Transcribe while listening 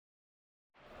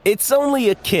It's only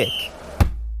a kick,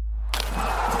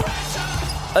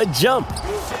 a jump,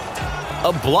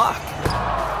 a block.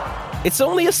 It's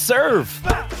only a serve.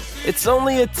 It's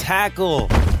only a tackle,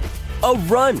 a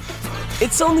run.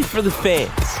 It's only for the fans.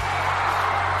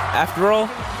 After all,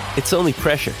 it's only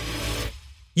pressure.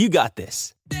 You got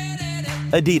this.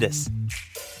 Adidas.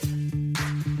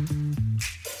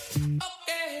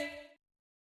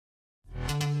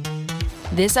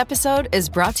 This episode is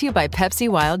brought to you by Pepsi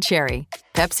Wild Cherry.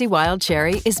 Pepsi Wild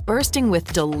Cherry is bursting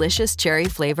with delicious cherry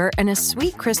flavor and a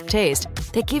sweet, crisp taste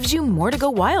that gives you more to go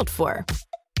wild for.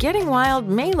 Getting wild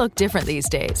may look different these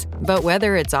days, but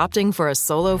whether it's opting for a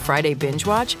solo Friday binge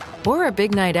watch or a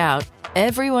big night out,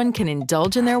 everyone can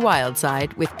indulge in their wild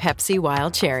side with Pepsi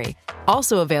Wild Cherry.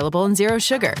 Also available in Zero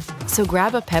Sugar. So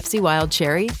grab a Pepsi Wild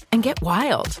Cherry and get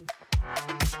wild.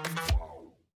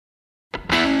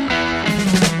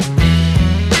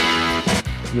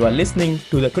 You are listening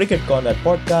to the Cricket Corner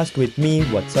podcast with me,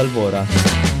 Vatsal Vora.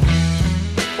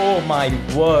 Oh my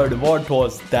word, what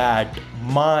was that?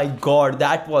 My God,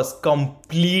 that was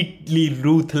completely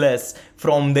ruthless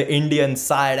from the Indian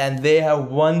side, and they have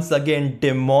once again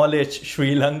demolished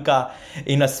Sri Lanka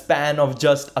in a span of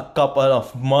just a couple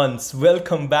of months.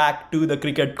 Welcome back to the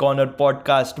Cricket Corner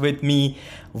podcast with me.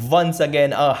 Once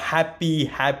again, a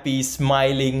happy,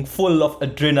 smiling, full of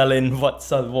adrenaline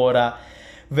Vatsal Vora,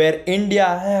 where India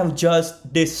have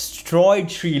just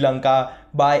destroyed Sri Lanka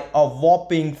by a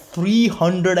whopping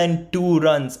 302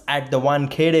 runs at the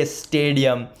Wankhede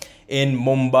Stadium in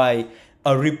Mumbai.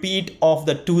 A repeat of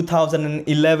the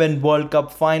 2011 World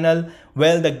Cup final.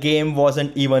 Well, the game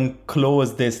wasn't even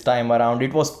close this time around.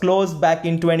 It was close back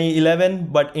in 2011,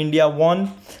 but India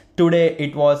won. Today,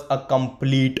 it was a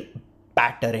complete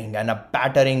battering, and a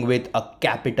battering with a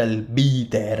capital B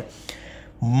there.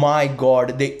 My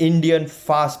God, the Indian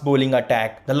fast bowling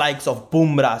attack, the likes of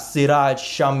Bumrah, Siraj,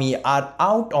 Shami are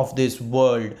out of this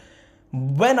world.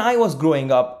 When I was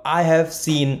growing up, I have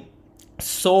seen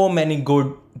so many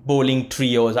good bowling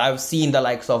trios. I've seen the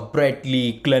likes of Brett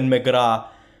Lee, Glenn McGrath,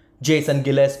 Jason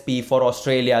Gillespie for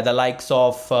Australia, the likes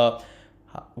of,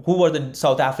 who were the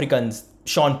South Africans?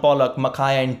 Sean Pollock,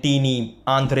 Makhaya Ntini,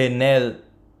 Andre Nell,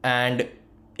 and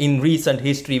in recent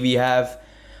history we have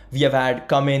had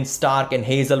Cummins, Stark and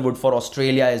Hazelwood for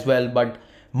Australia as well, but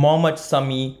Mohammad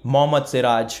Sami, Mohammad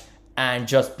Siraj and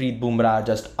Jasprit Bumrah are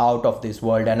just out of this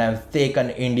world and have taken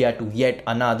India to yet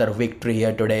another victory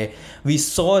here today. We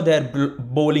saw their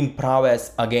bowling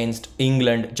prowess against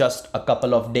England just a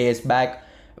couple of days back,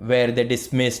 where they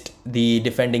dismissed the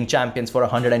defending champions for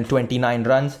 129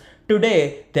 runs.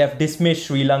 Today, they have dismissed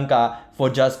Sri Lanka for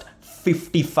just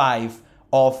 55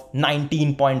 of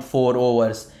 19.4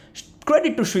 overs.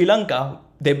 Credit to Sri Lanka,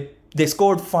 they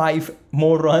scored 5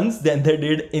 more runs than they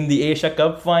did in the Asia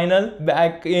Cup final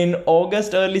back in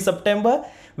August, early September,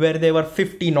 where they were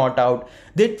 50 not out.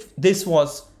 This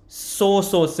was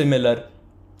so similar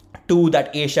to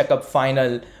that Asia Cup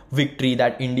final victory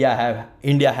that India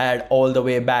had all the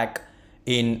way back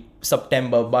in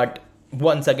September. But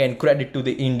once again, credit to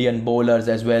the Indian bowlers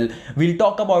as well. We'll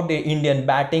talk about the Indian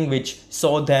batting, which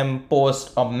saw them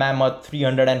post a mammoth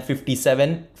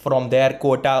 357 from their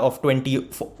quota of 50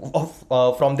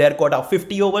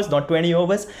 overs, not 20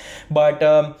 overs. But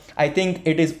I think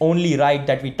it is only right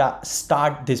that we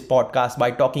start this podcast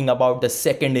by talking about the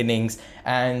second innings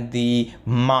and the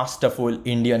masterful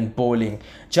Indian bowling.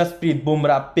 Jasprit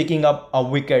Bumrah picking up a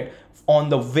wicket on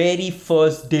the very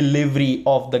first delivery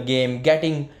of the game,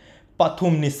 getting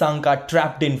Pathum Nissanka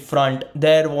trapped in front.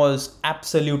 There was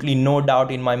absolutely no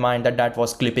doubt in my mind that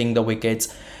was clipping the wickets.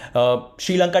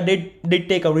 Sri Lanka did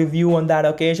take a review on that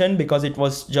occasion because it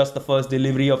was just the first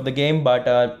delivery of the game, but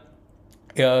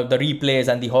the replays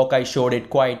and the Hawkeye showed it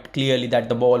quite clearly that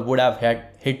the ball would have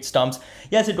hit stumps.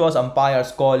 Yes, it was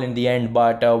umpire's call in the end,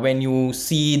 but when you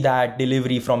see that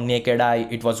delivery from naked eye,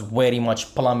 it was very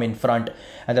much plumb in front,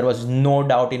 and there was no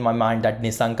doubt in my mind that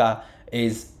Nissanka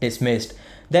is dismissed.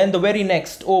 Then the very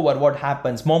next over, what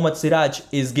happens? Mohammad Siraj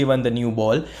is given the new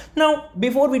ball. Now,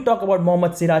 before we talk about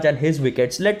Mohammad Siraj and his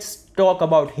wickets, let's talk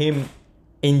about him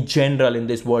in general in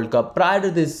this World Cup. Prior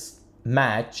to this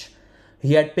match,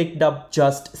 he had picked up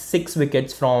just 6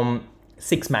 wickets from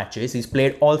 6 matches. He's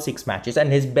played all 6 matches, and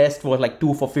his best was like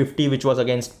 2 for 50, which was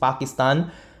against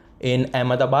Pakistan in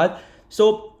Ahmedabad.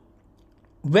 So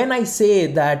when I say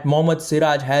that Mohammad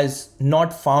Siraj has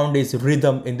not found his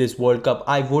rhythm in this World Cup,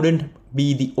 I wouldn't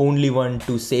be the only one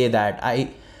to say that.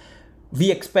 we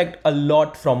expect a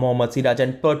lot from Mohammad Siraj,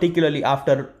 and particularly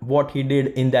after what he did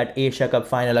in that Asia Cup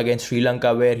final against Sri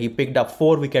Lanka, where he picked up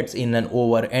 4 wickets in an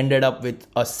over, ended up with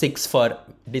a 6 for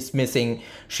dismissing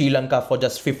Sri Lanka for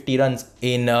just 50 runs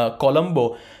in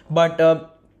Colombo. But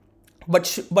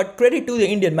credit to the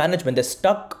Indian management, they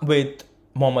stuck with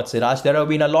Mohammad Siraj. There have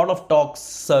been a lot of talks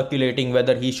circulating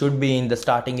whether he should be in the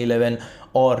starting 11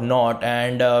 or not,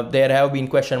 and there have been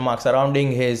question marks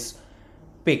surrounding his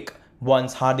pick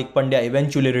once Hardik Pandya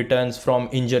eventually returns from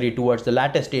injury towards the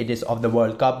latter stages of the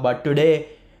World Cup. But today,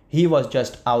 he was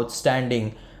just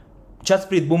outstanding.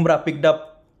 Jasprit Bumrah picked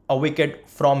up a wicket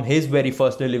from his very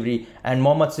first delivery, and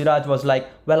Mohammad Siraj was like,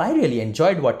 well, I really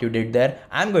enjoyed what you did there.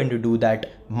 I'm going to do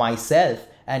that myself.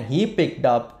 And he picked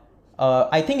up,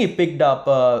 Dimuth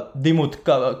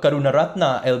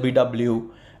Karunaratne LBW,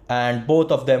 and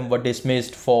both of them were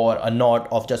dismissed for a knot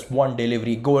of just one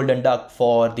delivery. Golden duck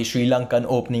for the Sri Lankan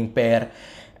opening pair,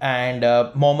 and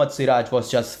Mohammad Siraj was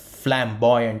just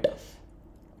flamboyant.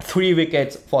 3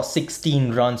 wickets for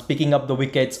 16 runs, picking up the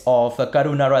wickets of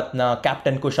Karunaratne,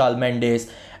 Captain Kushal Mendes,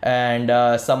 and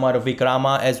Samar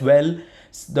Vikrama as well.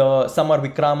 The Samar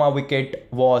Vikrama wicket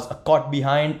was caught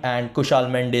behind, and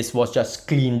Kushal Mendes was just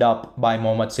cleaned up by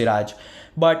Mohammad Siraj.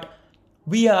 But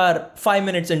we are 5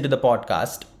 minutes into the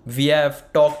podcast. We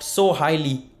have talked so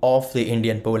highly of the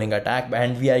Indian bowling attack,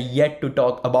 and we are yet to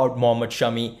talk about Mohammad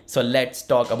Shami. So let's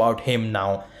talk about him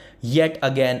now. Yet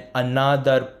again,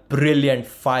 another brilliant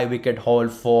 5-wicket haul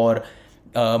for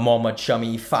Mohammad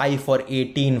Shami. 5 for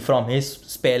 18 from his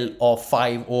spell of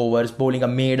 5 overs, bowling a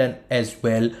maiden as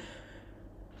well.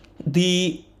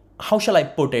 How shall I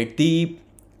put it?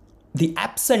 The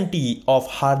absentee of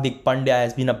Hardik Pandya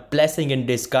has been a blessing in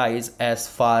disguise as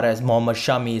far as Mohammad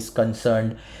Shami is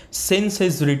concerned. Since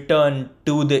his return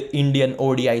to the Indian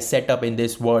ODI setup in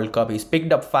this World Cup, he's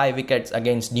picked up 5 wickets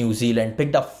against New Zealand,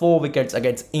 picked up 4 wickets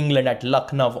against England at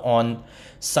Lucknow on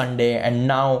Sunday, and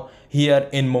now here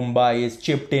in Mumbai is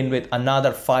chipped in with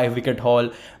another 5-wicket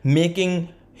haul, making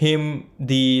him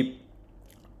the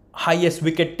highest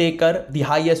wicket taker, the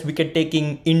highest wicket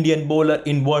taking Indian bowler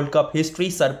in World Cup history,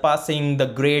 surpassing the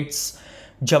greats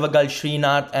Javagal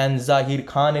Srinath and Zahir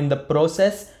Khan in the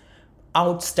process.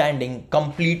 Outstanding,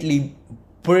 completely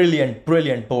brilliant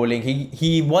bowling.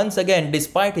 He once again,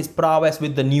 despite his prowess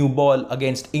with the new ball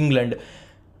against England,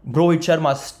 Rohit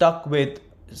Sharma stuck with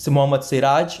Mohammad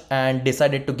Siraj and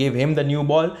decided to give him the new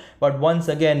ball. But once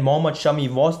again, Mohammad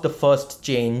Shami was the first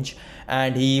change,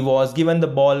 and he was given the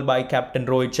ball by Captain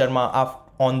Rohit Sharma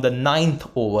on the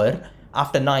 9th over,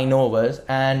 after 9 overs,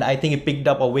 and I think he picked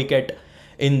up a wicket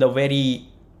in the very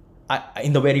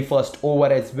first over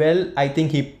as well. I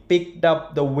think he picked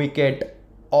up the wicket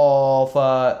of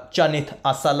Chanith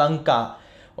Asalanka.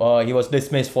 He was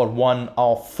dismissed for 1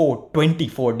 of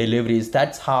 24 deliveries.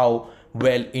 That's how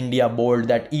well India bowled,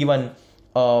 that even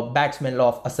batsman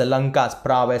of Asalanka's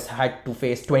prowess had to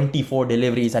face 24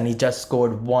 deliveries, and he just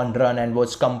scored 1 run and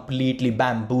was completely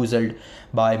bamboozled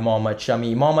by Mohammad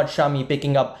Shami. Mohammad Shami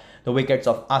picking up the wickets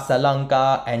of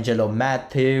Asalanka, Angelo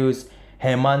Matthews,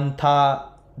 Hemantha,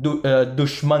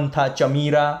 Dushmantha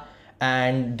Chamira,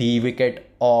 and the wicket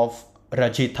of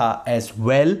Rajitha as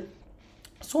well.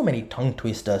 So many tongue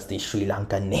twisters these Sri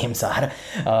Lankan names are.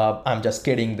 I'm just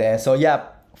kidding there. So yeah,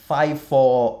 5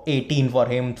 for 18 for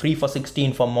him, 3 for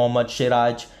 16 for Mohammad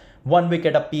Siraj, 1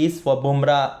 wicket apiece for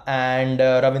Bumrah and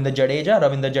Ravindra Jadeja.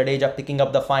 Ravindra Jadeja picking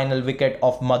up the final wicket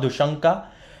of Madhushanka,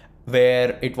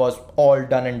 where it was all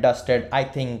done and dusted. I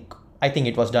think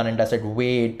it was done and dusted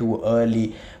way too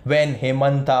early. When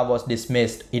Hemantha was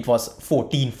dismissed, it was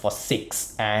 14 for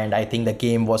 6, and I think the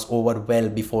game was over well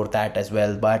before that as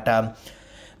well. But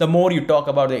the more you talk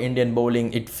about the Indian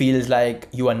bowling, it feels like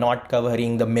you are not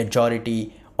covering the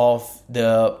majority of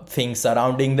the things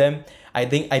surrounding them. I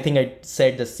think I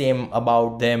said the same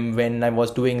about them when I was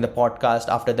doing the podcast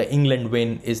after the England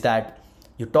win, is that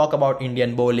you talk about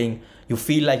Indian bowling, you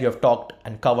feel like you have talked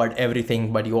and covered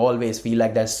everything, but you always feel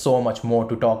like there's so much more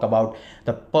to talk about.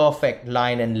 The perfect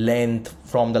line and length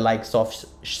from the likes of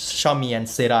Shami and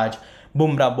Siraj,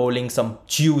 Bumrah bowling some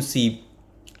juicy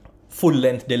full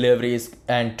length deliveries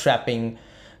and trapping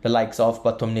the likes of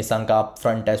Pathum Nissanka up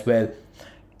front as well.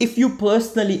 If you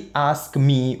personally ask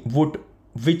me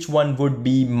which one would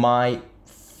be my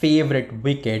favorite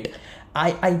wicket,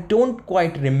 I don't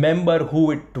quite remember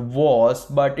who it was,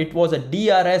 but it was a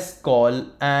DRS call,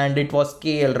 and it was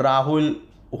KL Rahul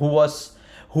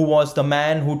who was the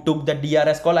man who took the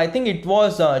DRS call. I think it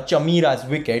was Chamira's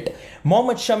wicket.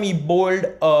 Mohammad Shami bowled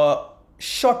a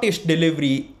shortish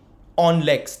delivery on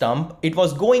leg stump. It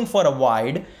was going for a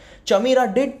wide.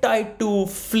 Chamira did try to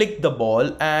flick the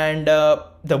ball, and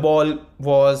the ball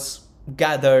was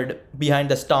gathered behind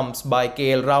the stumps by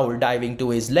KL Rahul diving to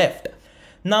his left.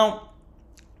 Now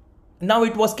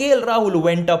it was KL Rahul who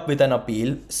went up with an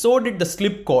appeal. So did the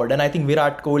slip cord, and I think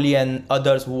Virat Kohli and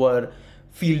others who were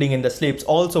fielding in the slips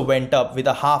also went up with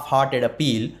a half-hearted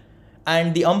appeal.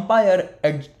 And the umpire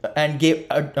gave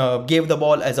the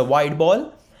ball as a wide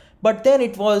ball. But then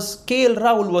it was KL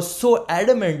Rahul was so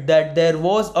adamant that there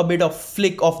was a bit of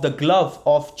flick of the glove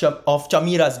of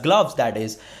Chamira's gloves, that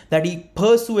he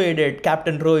persuaded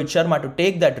Captain Rohit Sharma to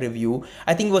take that review.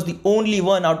 I think he was the only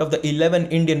one out of the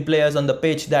 11 Indian players on the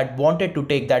pitch that wanted to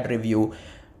take that review.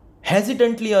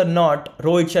 Hesitantly or not,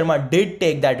 Rohit Sharma did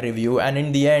take that review, and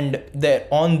in the end, there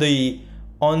on the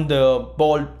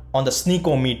ball, on the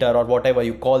sneakometer or whatever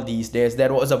you call these days,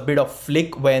 there was a bit of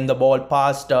flick when the ball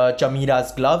passed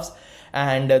Chamira's gloves,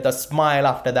 and the smile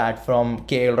after that from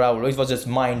KL Rahul, it was just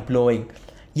mind-blowing.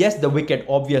 Yes, the wicket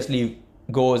obviously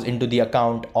goes into the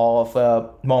account of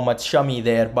Mohammad Shami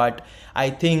there, but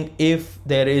I think if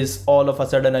there is all of a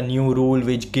sudden a new rule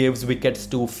which gives wickets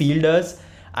to fielders,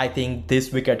 I think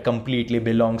this wicket completely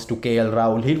belongs to KL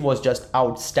Rahul. He was just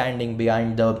outstanding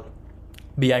behind the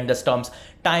stumps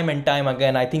time and time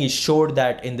again. I think he showed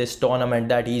that in this tournament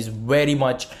that he's very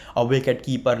much a wicket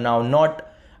keeper now.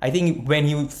 I think when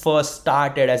he first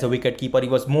started as a wicket keeper, he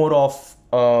was more of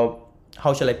a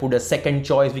second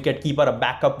choice wicket keeper, a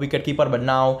backup wicket keeper. But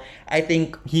now I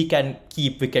think he can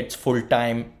keep wickets full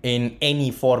time in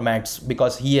any formats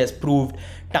because he has proved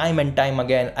time and time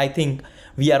again. I think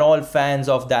we are all fans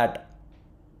of that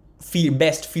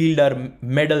best fielder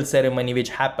medal ceremony which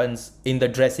happens in the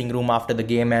dressing room after the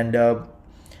game, and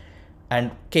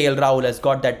KL Rahul has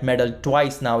got that medal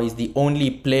twice now. He's the only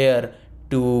player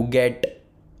to get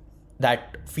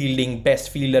that best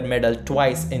fielder medal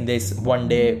twice in this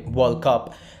one-day World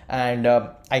Cup, and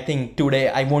I think today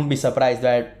I won't be surprised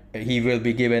that he will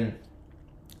be given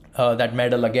that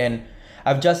medal again.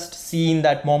 I've just seen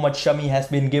that Mohammad Shami has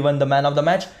been given the man of the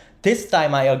match. This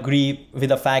time I agree with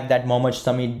the fact that Mohammad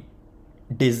Shami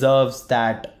deserves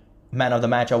that man of the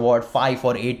match award, 5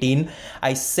 for 18.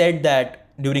 I said that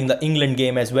during the England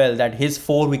game as well, that his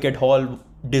 4-wicket haul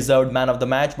deserved man of the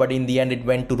match, but in the end it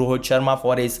went to Rohit Sharma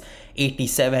for his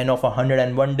 87 of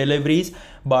 101 deliveries.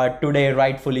 But today,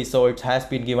 rightfully so, it has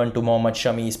been given to Mohammad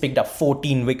Shami. He's picked up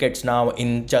 14 wickets now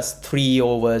in just 3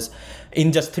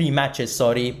 matches,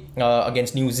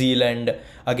 against New Zealand,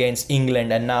 against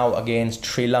England, and now against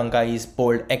Sri Lanka. He's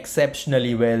bowled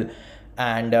exceptionally well,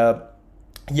 and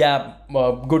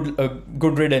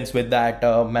good riddance with that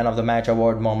man of the match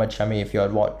award, Mohammad Shami, if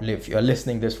you're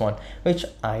listening this one, which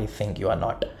I think you are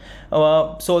not.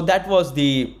 So that was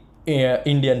the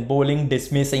Indian bowling,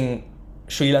 dismissing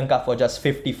Sri Lanka for just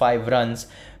 55 runs.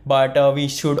 But we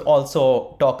should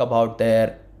also talk about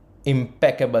their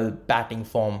impeccable batting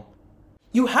form.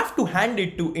 You have to hand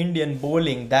it to Indian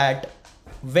bowling that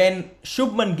when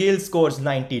Shubman Gill scores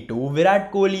 92,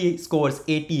 Virat Kohli scores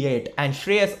 88, and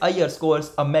Shreyas Iyer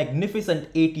scores a magnificent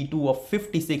 82 of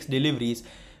 56 deliveries,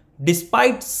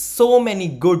 despite so many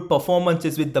good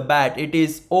performances with the bat, it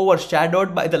is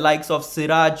overshadowed by the likes of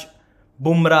Siraj,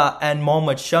 Bumrah and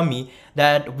Mohammad Shami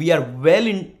that we are well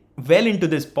into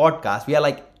this podcast. We are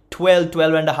like 12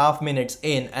 and a half minutes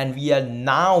in, and we are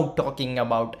now talking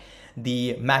about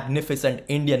the magnificent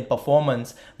Indian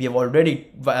performance. We have already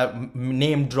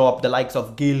name dropped the likes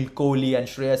of Gill, Kohli and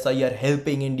Shreyas Iyer,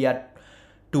 helping India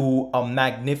to a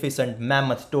magnificent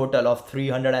mammoth total of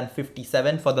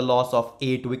 357 for the loss of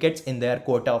 8 wickets in their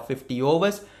quota of 50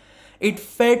 overs. It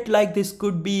felt like this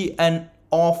could be an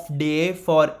off day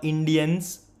for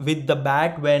Indians with the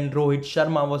bat when Rohit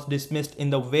Sharma was dismissed in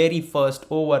the very first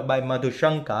over by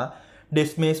Madhushanka,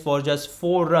 dismissed for just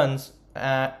 4 runs.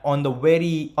 I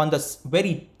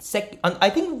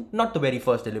think not the very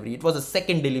first delivery, it was the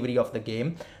second delivery of the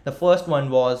game. The first one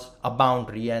was a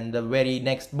boundary, and the very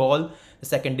next ball, the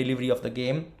second delivery of the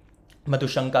game,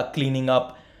 Madhushanka cleaning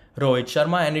up Rohit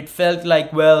Sharma, and it felt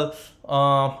like,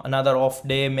 another off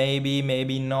day,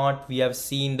 maybe not. We have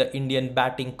seen the Indian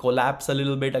batting collapse a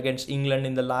little bit against England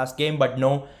in the last game, but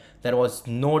no, there was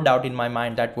no doubt in my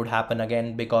mind that would happen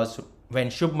again, because when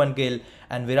Shubman Gill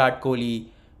and Virat Kohli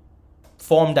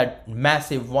formed that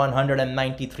massive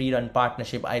 193-run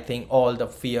partnership, I think all the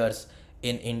fears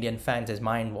in Indian fans'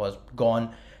 mind was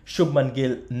gone. Shubman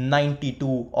Gill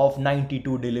 92 of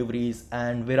 92 deliveries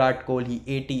and Virat Kohli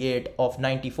 88 of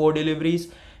 94 deliveries.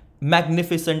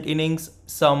 Magnificent innings,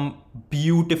 some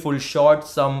beautiful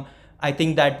shots, I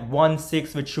think that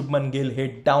 1-6 which Shubman Gill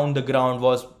hit down the ground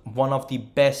was one of the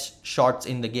best shots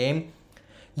in the game.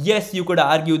 Yes, you could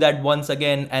argue that once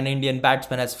again an Indian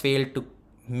batsman has failed to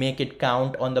make it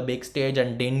count on the big stage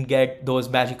and didn't get those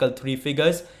magical 3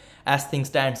 figures. as things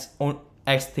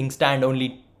stand,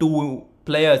 only two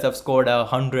players have scored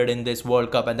 100 in this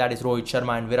World Cup, and that is Rohit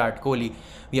Sharma and Virat Kohli.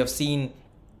 We have seen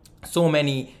so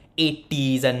many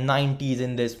 80s and 90s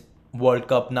in this World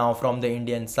Cup now from the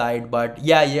Indian side. But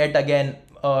yeah, yet again,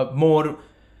 more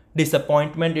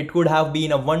disappointment. It could have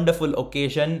been a wonderful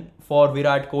occasion for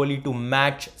Virat Kohli to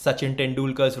match Sachin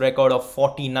Tendulkar's record of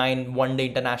 49 one-day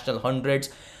international hundreds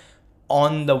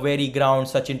on the very ground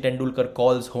Sachin Tendulkar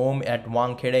calls home at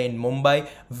Wankhede in Mumbai,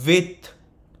 with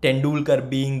Tendulkar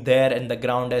being there in the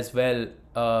ground as well,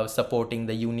 supporting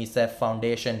the UNICEF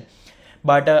Foundation.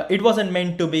 But it wasn't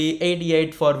meant to be.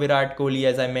 88 for Virat Kohli,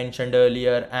 as I mentioned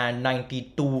earlier, and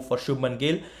 92 for Shubman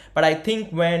Gill. But I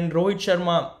think when Rohit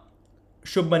Sharma,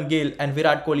 Shubman Gill and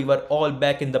Virat Kohli were all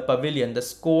back in the pavilion, the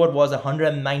score was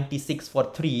 196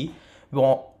 for 3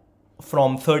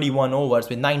 from 31 overs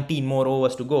with 19 more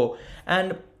overs to go.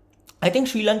 And I think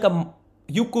Sri Lanka,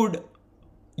 you could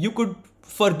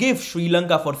forgive Sri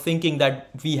Lanka for thinking that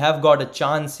we have got a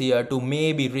chance here to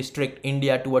maybe restrict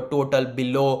India to a total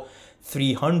below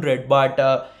 300. But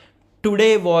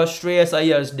today was Shreyas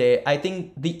Iyer's day. I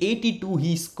think the 82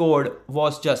 he scored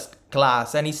was just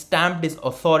class, and he stamped his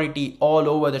authority all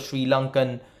over the Sri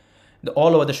Lankan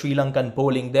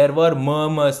bowling. There were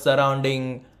murmurs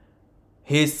surrounding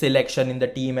his selection in the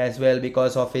team as well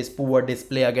because of his poor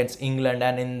display against England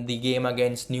and in the game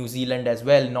against New Zealand as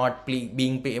well, not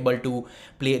being able to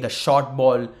play the short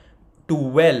ball too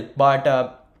well. But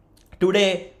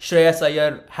today, Shreyas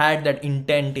Iyer had that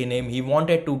intent in him. He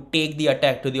wanted to take the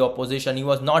attack to the opposition. He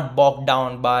was not bogged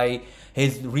down by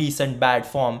his recent bad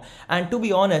form. And to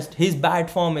be honest, his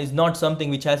bad form is not something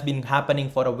which has been happening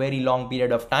for a very long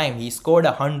period of time. He scored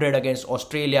 100 against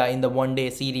Australia in the one-day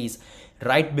series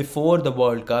right before the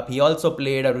World Cup. He also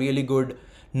played a really good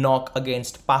knock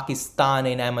against Pakistan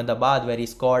in Ahmedabad, where he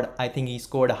scored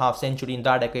a half century in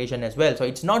that occasion as well. So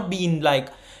it's not been like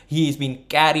he's been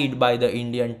carried by the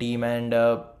Indian team and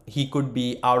he could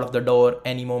be out of the door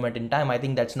any moment in time. I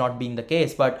think that's not been the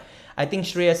case. But I think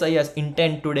Shreyas Iyer's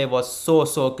intent today was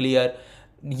so clear.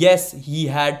 Yes, he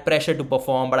had pressure to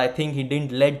perform, but I think he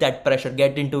didn't let that pressure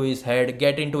get into his head,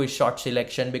 get into his shot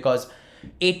selection, because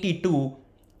 82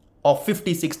 of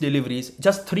 56 deliveries,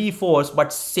 just 3 fours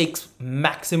but 6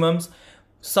 maximums.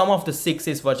 Some of the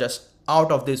sixes were just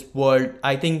out of this world.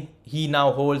 I think he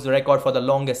now holds the record for the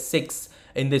longest 6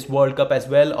 in this World Cup as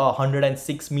well,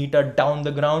 106 meter down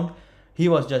the ground. He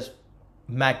was just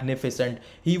magnificent.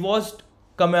 He was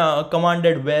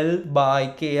commanded well by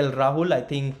KL Rahul. I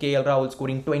think KL Rahul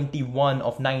scoring 21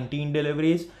 of 19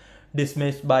 deliveries,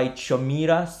 dismissed by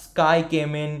Chamira. Sky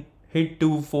came in, hit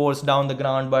 2 fours down the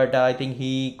ground, but I think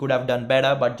he could have done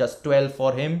better, but just 12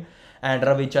 for him. And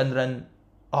Ravichandran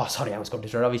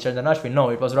Ashwin. No,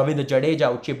 it was Ravindra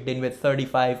Jadeja who chipped in with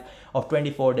 35 of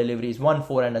 24 deliveries, 1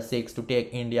 4 and a 6 to take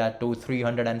India to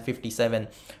 357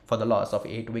 for the loss of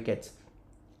 8 wickets.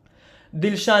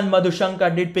 Dilshan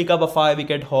Madhushanka did pick up a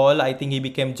 5-wicket haul. I think he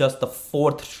became just the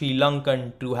 4th Sri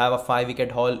Lankan to have a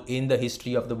 5-wicket haul in the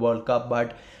history of the World Cup.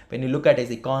 But when you look at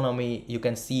his economy, you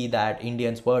can see that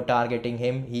Indians were targeting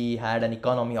him. He had an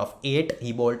economy of 8.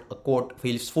 He bowled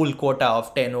his full quota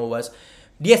of 10 overs.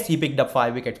 Yes, he picked up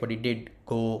 5 wickets, but he did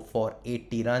go for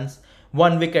 80 runs.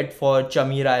 1 wicket for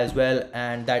Chamira as well,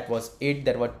 and that was it.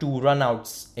 There were 2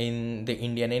 runouts in the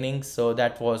Indian innings, so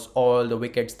that was all the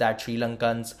wickets that Sri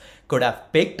Lankans could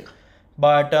have picked.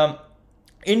 But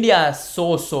India is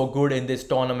so good in this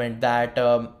tournament that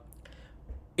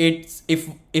it's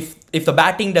if the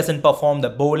batting doesn't perform, the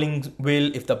bowling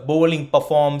will. If the bowling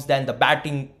performs, then the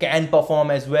batting can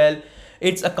perform as well.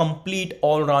 It's a complete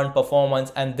all-round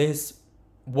performance, and this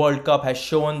World Cup has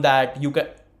shown that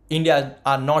India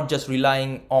are not just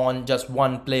relying on just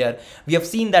one player. We have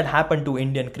seen that happen to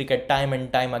Indian cricket time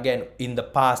and time again in the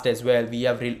past as well. We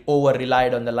have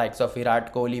over-relied on the likes of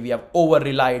Virat Kohli. We have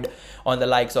over-relied on the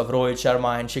likes of Rohit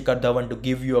Sharma and Shikhar Dhawan to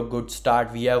give you a good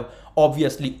start. We have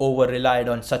obviously over-relied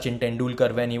on Sachin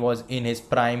Tendulkar when he was in his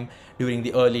prime during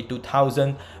the early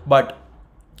 2000s. But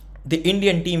the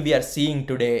Indian team we are seeing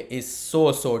today is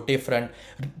so different.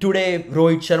 Today,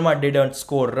 Rohit Sharma didn't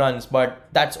score runs, but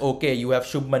that's okay. You have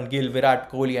Shubman Gill, Virat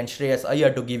Kohli and Shreyas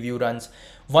Iyer to give you runs.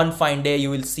 One fine day,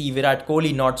 you will see Virat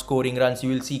Kohli not scoring runs.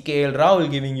 You will see KL Rahul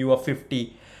giving you a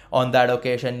 50 on that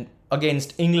occasion.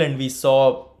 Against England, we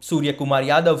saw Surya Kumar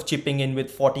Yadav chipping in with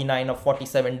 49 of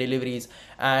 47 deliveries.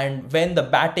 And when the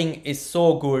batting is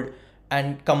so good,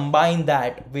 and combine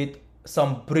that with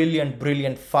some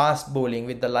brilliant fast bowling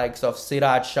with the likes of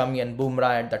Siraj, Shami and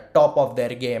Bumrah at the top of their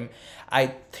game,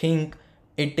 I think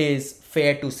it is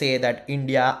fair to say that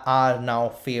India are now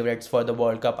favorites for the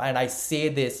World Cup. And I say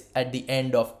this at the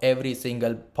end of every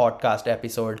single podcast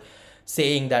episode,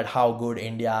 saying that how good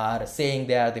India are, saying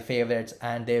they are the favorites,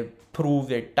 and they've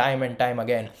proved it time and time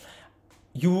again.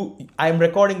 I'm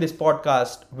recording this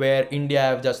podcast where India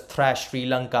have just thrashed Sri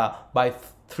Lanka by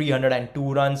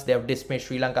 302 runs. They have dismissed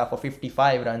Sri Lanka for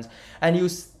 55 runs.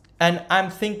 And I'm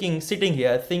sitting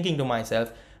here thinking to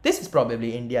myself, this is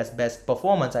probably India's best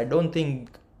performance. I don't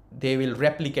think they will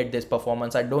replicate this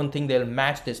performance. I don't think they'll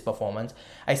match this performance.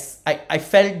 I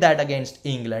felt that against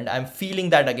England. I'm feeling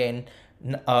that again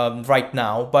right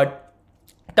now. But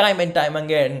time and time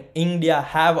again, India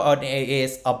have an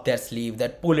ace up their sleeve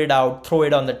that pull it out, throw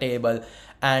it on the table.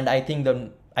 And I think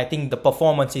the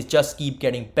performances just keep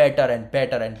getting better and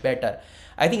better and better.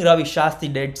 I think Ravi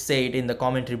Shastri did say it in the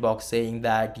commentary box, saying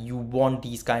that you want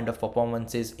these kind of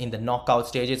performances in the knockout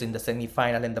stages, in the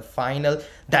semi-final and the final.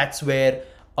 That's where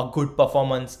a good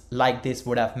performance like this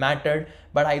would have mattered.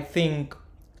 But I think,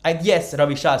 yes,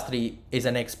 Ravi Shastri is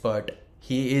an expert.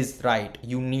 He is right.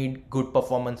 You need good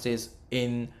performances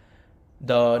in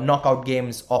the knockout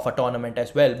games of a tournament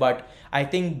as well. But I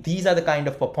think these are the kind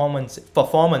of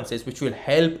performances which will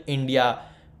help India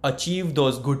achieve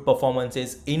those good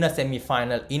performances in a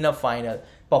semi-final, in a final.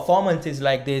 Performances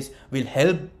like this will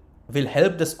help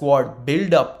the squad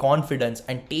build up confidence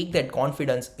and take that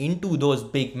confidence into those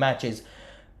big matches.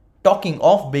 Talking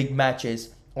of big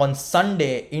matches, on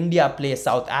Sunday, India plays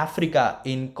South Africa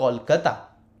in Kolkata.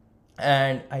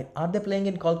 And are they playing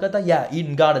in Kolkata? Yeah,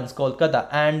 Eden Gardens, Kolkata.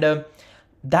 And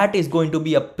that is going to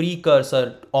be a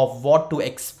precursor of what to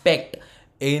expect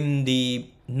in the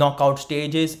knockout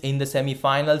stages, in the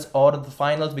semi-finals or the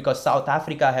finals, because South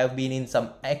Africa have been in some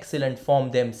excellent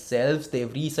form themselves. They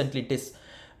recently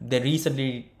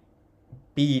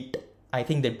beat, I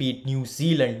think they beat New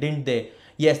Zealand, didn't they?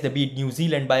 Yes, they beat New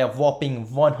Zealand by a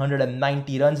whopping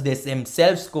 190 runs. They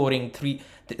themselves scored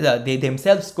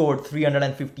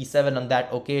 357 on that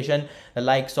occasion. The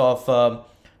likes of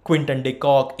Quinton de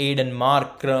Kock, Aiden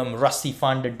Markram, Rassie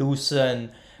van der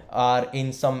Dusen are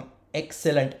in some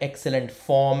excellent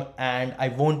form, and I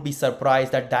won't be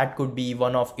surprised that could be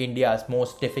one of India's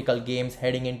most difficult games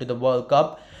heading into the World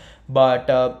Cup. But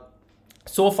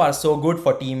so far so good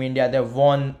for Team India. They've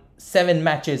won 7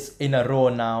 matches in a row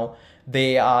now.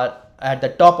 They are at the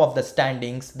top of the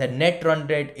standings. The net run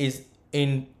rate is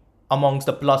in amongst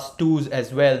the +2s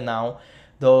as well now.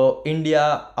 Though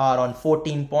India are on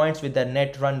 14 points with a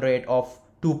net run rate of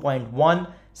 2.1.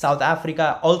 South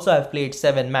Africa also have played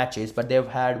 7 matches, but they've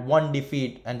had 1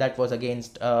 defeat, and that was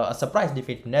against a surprise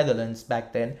defeat to Netherlands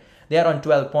back then. They are on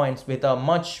 12 points with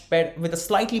a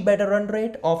slightly better run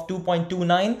rate of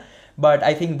 2.29. But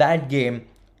I think that game,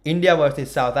 India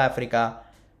versus South Africa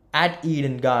at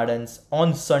Eden Gardens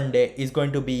on Sunday, is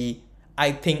going to be,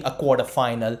 I think, a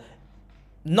quarter-final.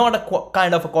 Not a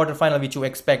kind of a quarter-final which you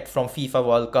expect from FIFA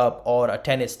World Cup or a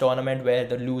tennis tournament where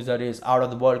the loser is out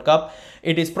of the World Cup.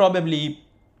 It is probably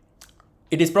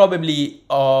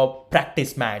a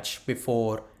practice match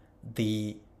before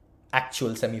the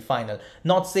actual semi-final.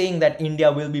 Not saying that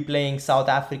India will be playing South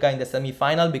Africa in the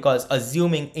semi-final, because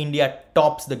assuming India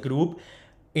tops the group,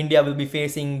 India will be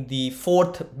facing the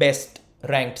 4th best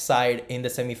ranked side in the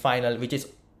semi-final, which is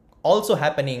also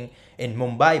happening in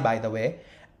Mumbai, by the way.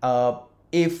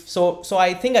 So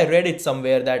I think I read it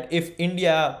somewhere that if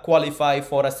India qualify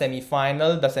for a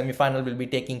semi-final, the semi-final will be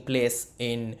taking place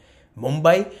in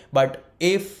Mumbai. But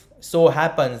if so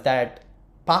happens that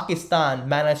Pakistan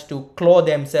managed to claw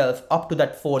themselves up to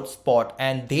that 4th spot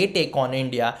and they take on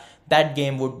India, that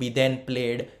game would be then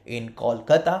played in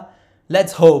Kolkata.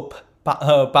 Let's hope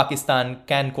Pakistan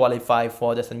can qualify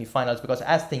for the semi-finals, because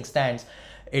as things stands,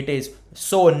 it is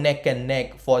so neck and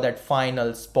neck for that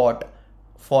final spot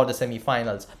for the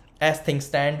semi-finals. As things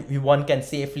stand, one can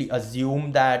safely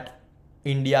assume that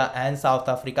India and South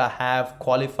Africa have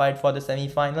qualified for the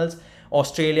semi-finals.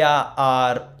 Australia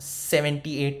are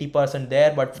 70-80%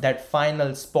 there, but that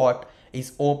final spot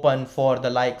is open for the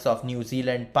likes of New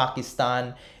Zealand,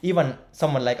 Pakistan. Even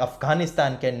someone like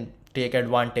Afghanistan can take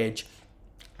advantage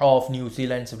of New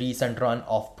Zealand's recent run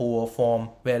of poor form,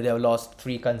 where they have lost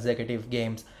 3 consecutive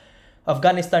games.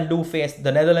 Afghanistan do face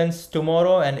the Netherlands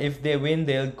tomorrow, and if they win,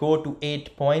 they'll go to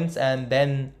 8 points, and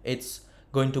then it's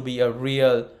going to be a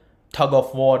real tug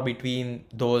of war between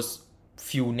those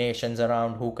few nations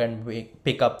around who can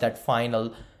pick up that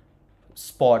final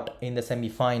spot in the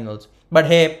semi-finals. But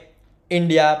hey,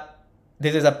 India,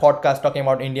 this is a podcast talking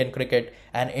about Indian cricket,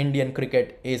 and Indian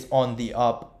cricket is on the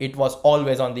up. It was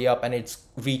always on the up, and it's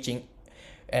reaching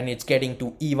and it's getting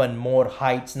to even more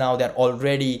heights now. They're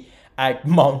already at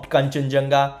Mount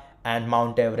Kanchenjunga, and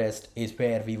Mount Everest is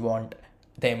where we want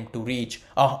them to reach.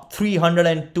 A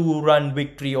 302-run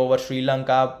victory over Sri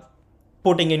Lanka,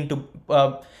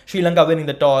 Sri Lanka winning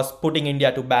the toss, putting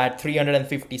India to bat.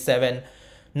 357,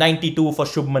 92 for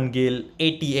Shubman Gill,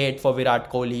 88 for Virat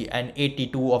Kohli, and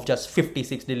 82 of just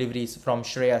 56 deliveries from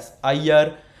Shreyas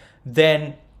Iyer.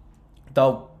 Then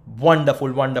the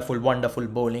wonderful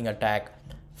bowling attack.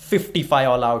 55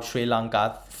 all out Sri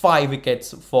Lanka, 5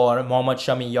 wickets for Mohammad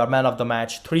Shami, your man of the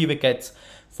match, 3 wickets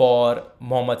for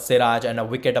Mohammad Siraj, and a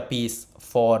wicket apiece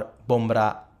for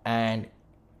Bumrah and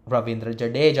Ravindra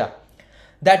Jadeja.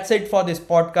 That's it for this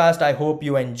podcast. I hope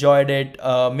you enjoyed it.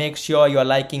 Make sure you are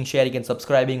liking, sharing, and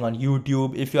subscribing on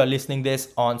YouTube. If you are listening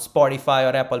this on Spotify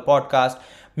or Apple Podcast,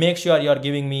 make sure you are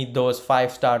giving me those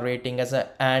 5-star ratings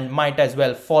and might as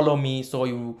well follow me so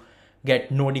you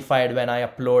get notified when I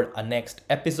upload a next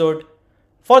episode.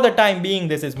 For the time being,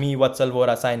 this is me, Vatsal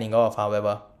Vora, signing off.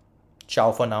 However,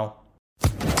 ciao for now.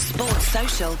 Sports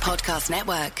Social Podcast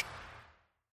Network.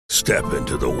 Step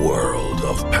into the world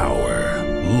of power,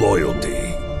 loyalty,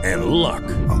 and luck.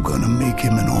 I'm gonna make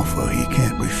him an offer he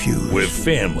can't refuse. With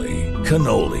family,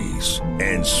 cannolis,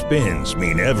 and spins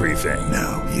mean everything.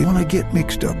 Now, you wanna get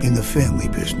mixed up in the family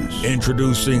business.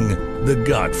 Introducing The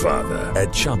Godfather at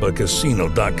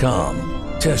ChumbaCasino.com.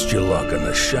 Test your luck in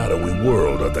the shadowy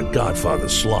world of The Godfather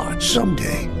slot.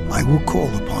 Someday, I will call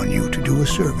upon you to do a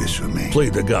service for me. Play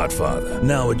The Godfather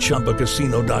now at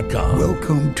ChumbaCasino.com.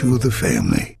 Welcome to the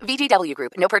family. VGW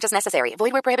Group. No purchase necessary.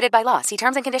 Void where prohibited by law. See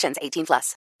terms and conditions.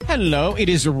 18+. Hello, it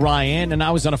is Ryan, and I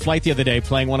was on a flight the other day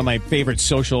playing one of my favorite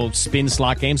social spin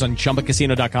slot games on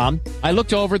ChumbaCasino.com. I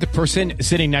looked over at the person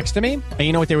sitting next to me, and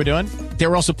you know what they were doing? They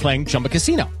were also playing Chumba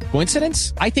Casino.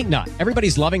 Coincidence? I think not.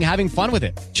 Everybody's loving having fun with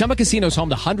it. Chumba Casino is home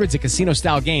to hundreds of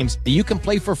casino-style games that you can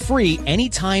play for free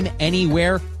anytime,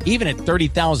 anywhere, even at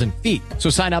 30,000 feet.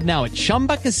 So sign up now at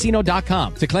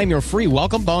ChumbaCasino.com to claim your free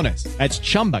welcome bonus. That's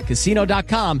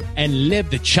ChumbaCasino.com and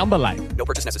live the Chumba life. No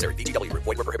purchase necessary. VGW Group.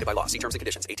 Void where prohibited by law. See terms and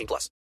conditions. 18+.